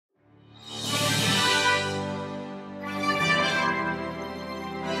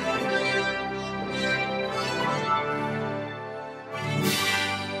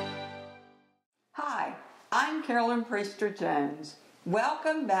Carolyn Priester Jones.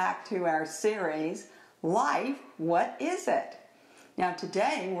 Welcome back to our series, Life, What Is It? Now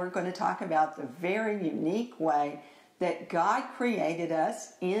today we're going to talk about the very unique way that God created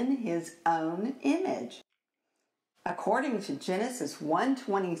us in His own image. According to Genesis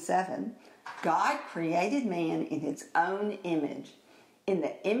 1:27, God created man in His own image. In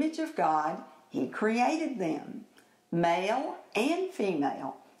the image of God, He created them. Male and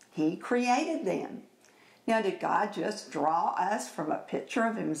female, He created them. Now, did God just draw us from a picture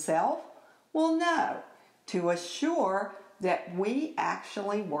of Himself? Well, no. To assure that we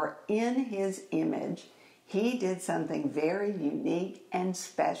actually were in His image, He did something very unique and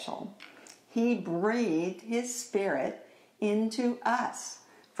special. He breathed His Spirit into us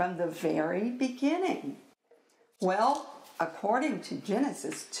from the very beginning. Well, according to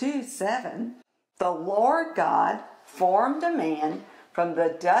Genesis 2:7, the Lord God formed a man from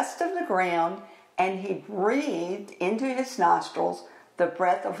the dust of the ground, and He breathed into his nostrils the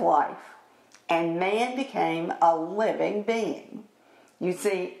breath of life, and man became a living being. You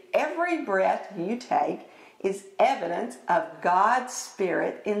see, every breath you take is evidence of God's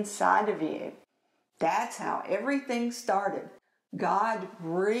Spirit inside of you. That's how everything started, God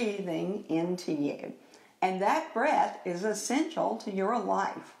breathing into you. And that breath is essential to your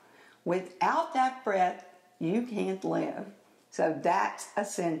life. Without that breath, you can't live. So that's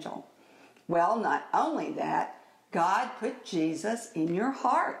essential. Well, not only that, God put Jesus in your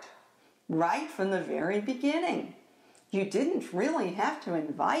heart right from the very beginning. You didn't really have to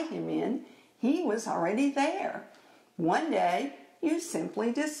invite Him in. He was already there. One day, you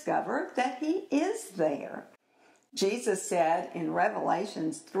simply discovered that He is there. Jesus said in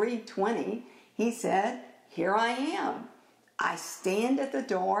Revelations 3:20, He said, "Here I am. I stand at the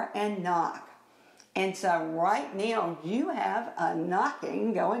door and knock." And so right now you have a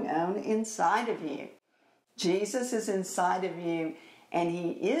knocking going on inside of you. Jesus is inside of you, and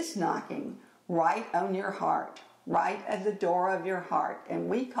He is knocking right on your heart, right at the door of your heart. And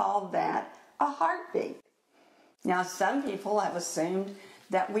we call that a heartbeat. Now, some people have assumed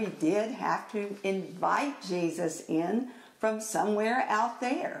that we did have to invite Jesus in from somewhere out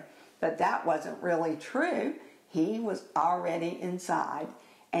there. But that wasn't really true. He was already inside.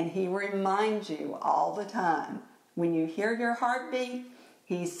 And He reminds you all the time. When you hear your heartbeat,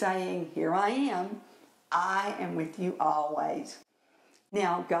 He's saying, "Here I am with you always."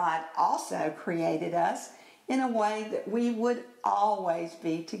 Now, God also created us in a way that we would always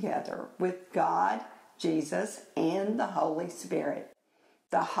be together with God, Jesus, and the Holy Spirit.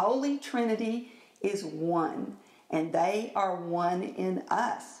 The Holy Trinity is one, and they are one in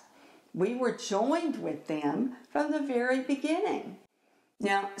us. We were joined with them from the very beginning.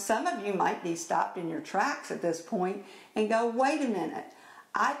 Now, some of you might be stopped in your tracks at this point and go, "Wait a minute.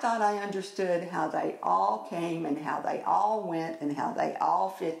 I thought I understood how they all came and how they all went and how they all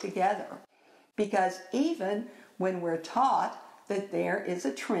fit together." Because even when we're taught that there is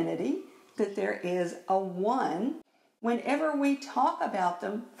a Trinity, that there is a one, whenever we talk about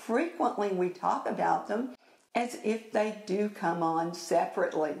them, frequently we talk about them as if they do come on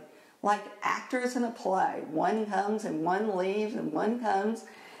separately. Like actors in a play. One comes and one leaves and one comes.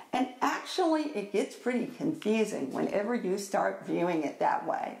 And actually it gets pretty confusing whenever you start viewing it that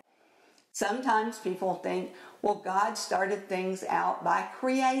way. Sometimes people think, well, God started things out by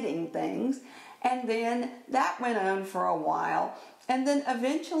creating things, and then that went on for a while, and then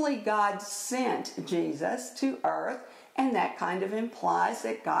eventually God sent Jesus to earth, and that kind of implies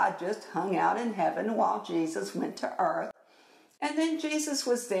that God just hung out in heaven while Jesus went to earth. And then Jesus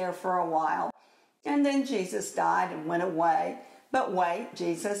was there for a while. And then Jesus died and went away. But wait,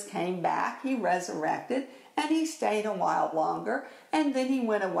 Jesus came back, He resurrected, and He stayed a while longer, and then He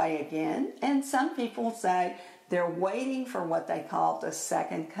went away again. And some people say they're waiting for what they call the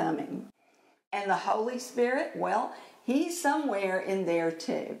second coming. And the Holy Spirit, well, He's somewhere in there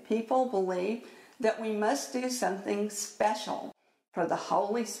too. People believe that we must do something special for the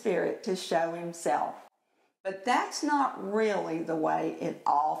Holy Spirit to show Himself. But that's not really the way it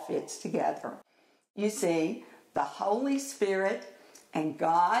all fits together. You see, the Holy Spirit and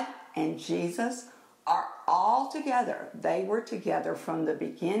God and Jesus are all together. They were together from the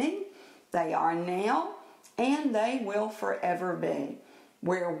beginning, they are now, and they will forever be.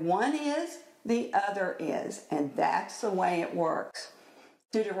 Where one is, the other is, and that's the way it works.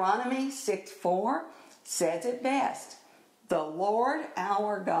 Deuteronomy 6:4 says it best. The Lord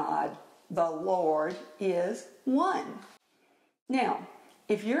our God, the Lord is one. Now,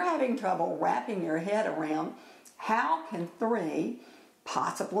 if you're having trouble wrapping your head around how can three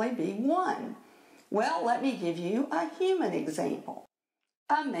possibly be one? Well, let me give you a human example.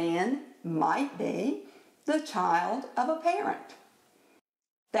 A man might be the child of a parent.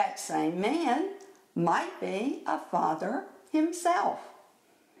 That same man might be a father himself.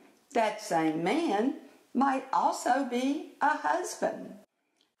 That same man might also be a husband.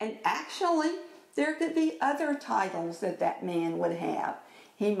 And actually, there could be other titles that that man would have.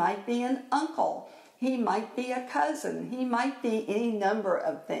 He might be an uncle. He might be a cousin. He might be any number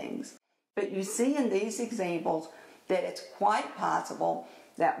of things. But you see in these examples that it's quite possible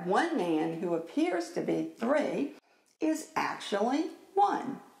that one man who appears to be three is actually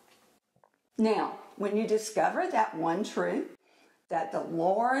one. Now, when you discover that one truth, that the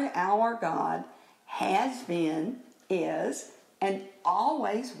Lord our God has been, is, and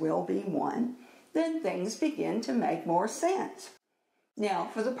always will be one, then things begin to make more sense. Now,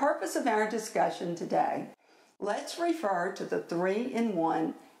 for the purpose of our discussion today, let's refer to the three in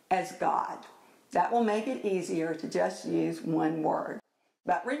one as God. That will make it easier to just use one word.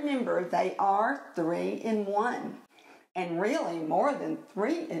 But remember, they are three in one. And really, more than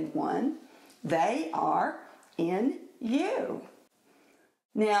three in one, they are in you.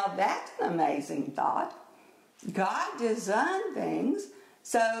 Now, that's an amazing thought. God designed things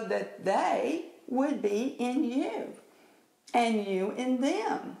so that they would be in you, and you in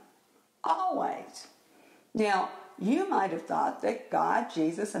them, always. Now, you might have thought that God,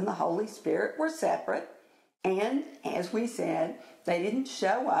 Jesus, and the Holy Spirit were separate, and as we said, they didn't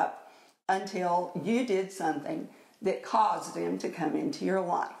show up until you did something that caused them to come into your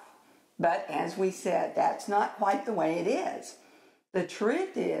life. But as we said, that's not quite the way it is. The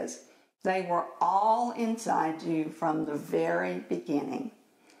truth is, they were all inside you from the very beginning.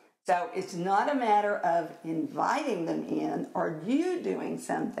 So it's not a matter of inviting them in or you doing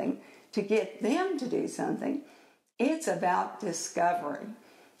something to get them to do something. It's about discovery.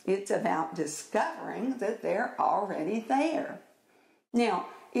 It's about discovering that they're already there. Now,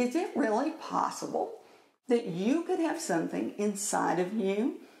 is it really possible that you could have something inside of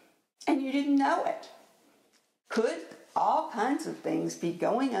you and you didn't know it? Could all kinds of things be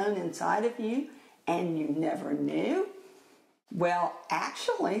going on inside of you and you never knew? Well,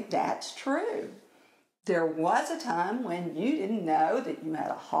 actually, that's true. There was a time when you didn't know that you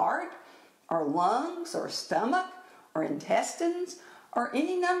had a heart or lungs or stomach or intestines or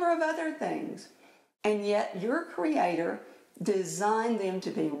any number of other things. And yet your Creator designed them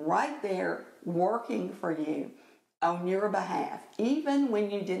to be right there working for you on your behalf, even when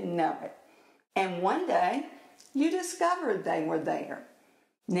you didn't know it. And one day, you discovered they were there.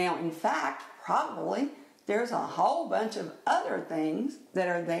 Now, in fact, probably there's a whole bunch of other things that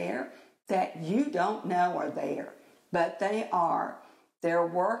are there that you don't know are there, but they are. They're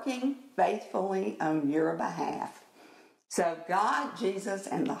working faithfully on your behalf. So God, Jesus,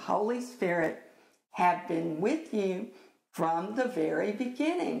 and the Holy Spirit have been with you from the very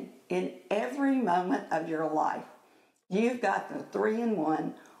beginning in every moment of your life. You've got the three in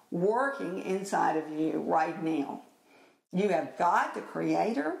one working inside of you right now. You have God, the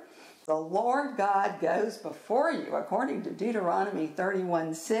Creator. The Lord God goes before you, according to Deuteronomy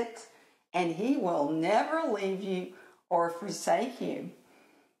 31:6, and He will never leave you or forsake you.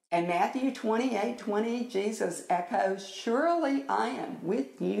 And Matthew 28:20, Jesus echoes, "Surely I am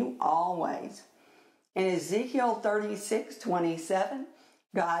with you always." In Ezekiel 36:27,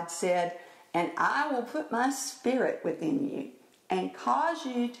 God said, "And I will put my spirit within you and cause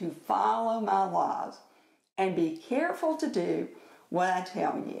you to follow my laws and be careful to do what I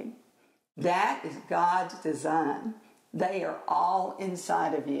tell you." That is God's design. They are all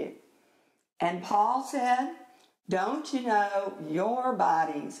inside of you. And Paul said, "Don't you know your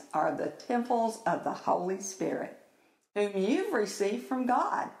bodies are the temples of the Holy Spirit, whom you've received from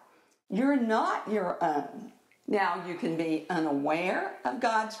God? You're not your own." Now, you can be unaware of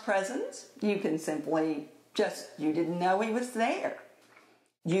God's presence. You can simply you didn't know He was there.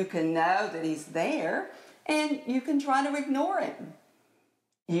 You can know that He's there, and you can try to ignore Him.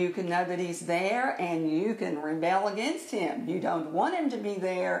 You can know that He's there, and you can rebel against Him. You don't want Him to be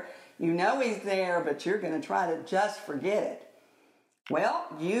there. You know He's there, but you're going to try to just forget it. Well,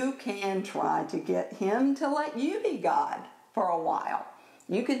 you can try to get Him to let you be God for a while.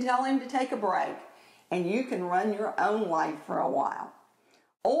 You can tell Him to take a break, and you can run your own life for a while.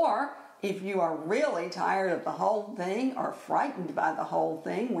 Or, if you are really tired of the whole thing or frightened by the whole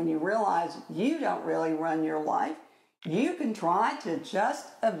thing, when you realize you don't really run your life, you can try to just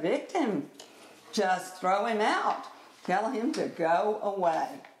evict Him. Just throw Him out. Tell Him to go away.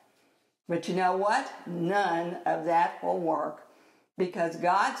 But you know what? None of that will work, because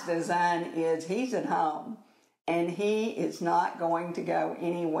God's design is He's at home and He is not going to go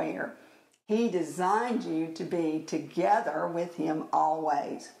anywhere. He designed you to be together with Him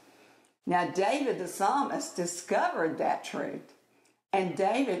always. Now, David the psalmist discovered that truth. And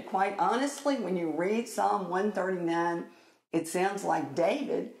David, quite honestly, when you read Psalm 139, it sounds like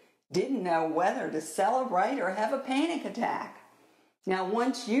David didn't know whether to celebrate or have a panic attack. Now,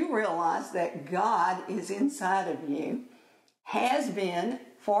 once you realize that God is inside of you, has been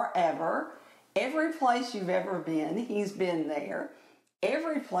forever, every place you've ever been, He's been there.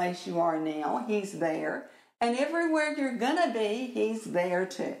 Every place you are now, He's there. And everywhere you're going to be, He's there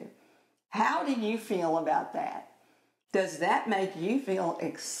too. How do you feel about that? Does that make you feel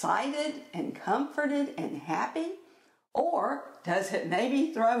excited and comforted and happy? Or does it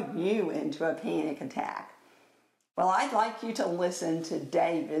maybe throw you into a panic attack? Well, I'd like you to listen to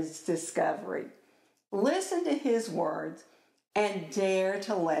David's discovery. Listen to his words and dare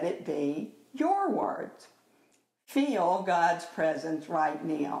to let it be your words. Feel God's presence right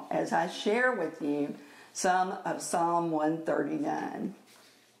now as I share with you some of Psalm 139.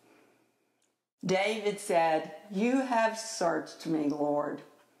 David said, "You have searched me, Lord,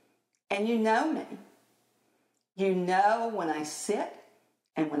 and you know me. You know when I sit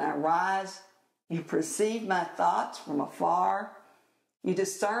and when I rise. You perceive my thoughts from afar. You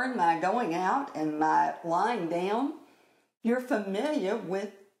discern my going out and my lying down. You're familiar with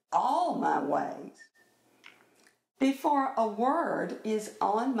all my ways. Before a word is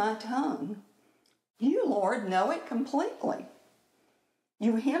on my tongue, you, Lord, know it completely.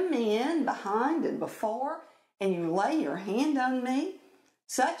 You hem me in behind and before, and you lay your hand on me.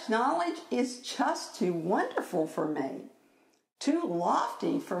 Such knowledge is just too wonderful for me, too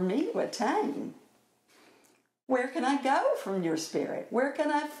lofty for me to attain. Where can I go from your spirit? Where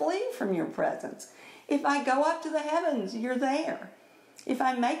can I flee from your presence? If I go up to the heavens, you're there. If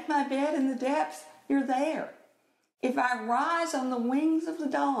I make my bed in the depths, you're there. If I rise on the wings of the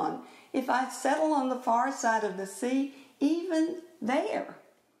dawn, if I settle on the far side of the sea, even there,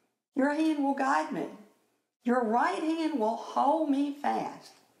 your hand will guide me. Your right hand will hold me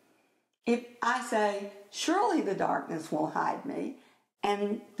fast. If I say, surely the darkness will hide me,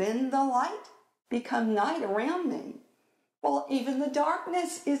 and then the light become night around me. Well, even the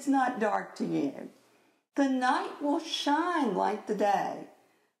darkness is not dark to you. The night will shine like the day,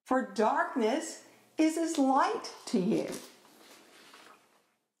 for darkness is as light to you.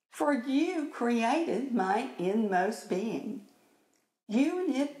 For you created my inmost being. You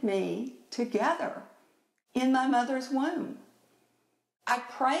knit me together in my mother's womb. I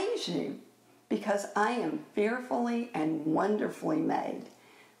praise you because I am fearfully and wonderfully made.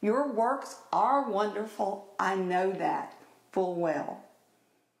 Your works are wonderful. I know that full well.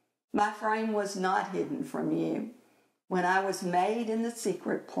 My frame was not hidden from you when I was made in the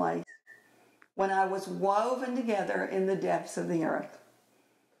secret place, when I was woven together in the depths of the earth.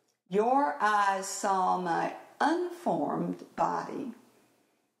 Your eyes saw my unformed body.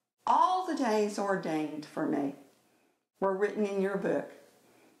 All the days ordained for me were written in your book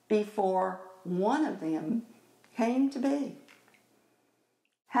before one of them came to be.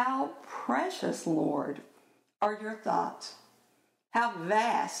 How precious, Lord, are your thoughts. How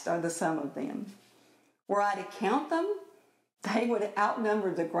vast are the sum of them. Were I to count them, they would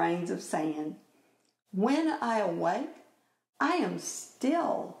outnumber the grains of sand. When I awake, I am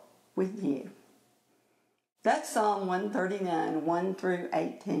still with you. That's Psalm 139, 1 through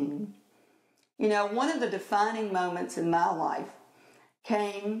 18. You know, one of the defining moments in my life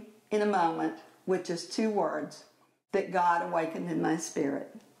came in a moment with just two words that God awakened in my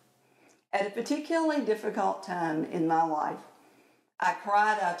spirit. At a particularly difficult time in my life, I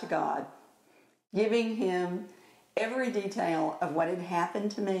cried out to God, giving Him every detail of what had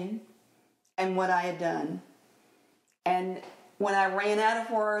happened to me and what I had done. And when I ran out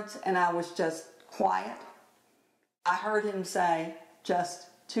of words and I was just quiet, I heard Him say just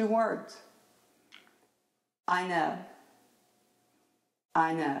two words. I know.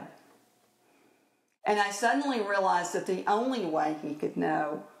 I know. And I suddenly realized that the only way He could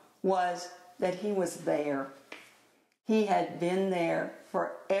know was that He was there. He had been there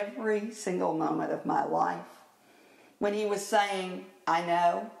for every single moment of my life. When He was saying, I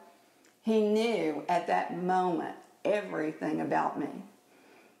know, He knew at that moment everything about me.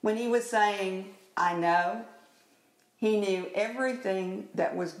 When He was saying, I know, He knew everything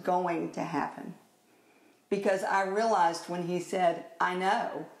that was going to happen. Because I realized when He said, I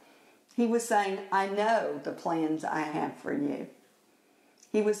know, He was saying, I know the plans I have for you.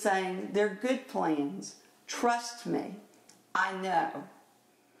 He was saying, they're good plans. Trust me. I know.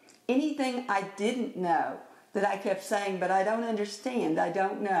 Anything I didn't know that I kept saying, but I don't understand, I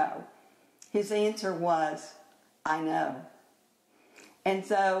don't know, His answer was, I know. And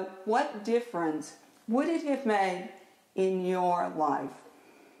so what difference would it have made in your life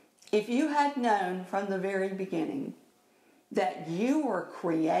If you had known from the very beginning that you were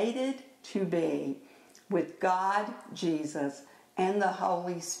created to be with God, Jesus, and the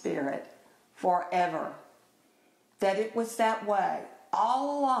Holy Spirit forever, that it was that way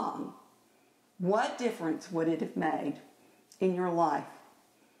all along, what difference would it have made in your life?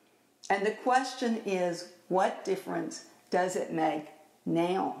 And the question is, what difference does it make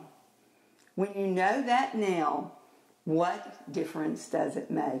now? When you know that now, what difference does it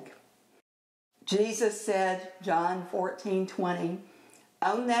make? Jesus said, John 14:20,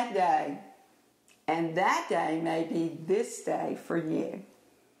 on that day, and that day may be this day for you,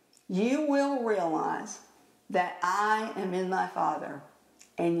 you will realize that I am in my Father,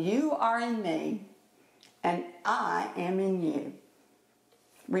 and you are in me, and I am in you.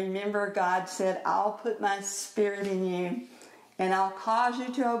 Remember, God said, I'll put my Spirit in you, and I'll cause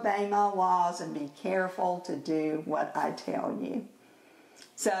you to obey my laws and be careful to do what I tell you.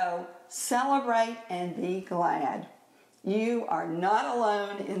 So celebrate and be glad. You are not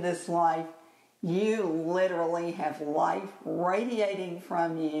alone in this life. You literally have life radiating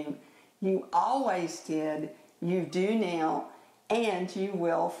from you. You always did, you do now, and you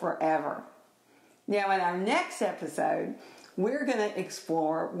will forever. Now, in our next episode, we're going to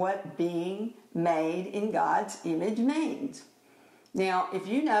explore what being made in God's image means. Now, if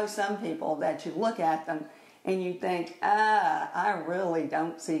you know some people that you look at them and you think, I really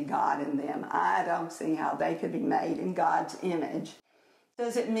don't see God in them. I don't see how they could be made in God's image.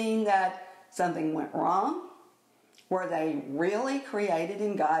 Does it mean that something went wrong? Were they really created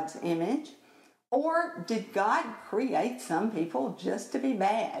in God's image? Or did God create some people just to be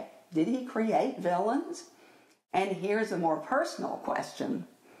bad? Did he create villains? And here's a more personal question.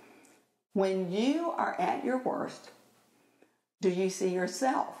 When you are at your worst, do you see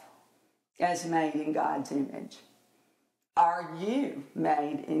yourself as made in God's image? Are you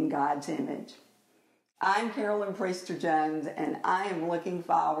made in God's image? I'm Carolyn Priester-Jones, and I am looking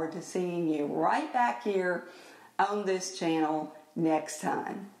forward to seeing you right back here on this channel next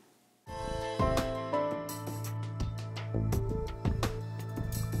time.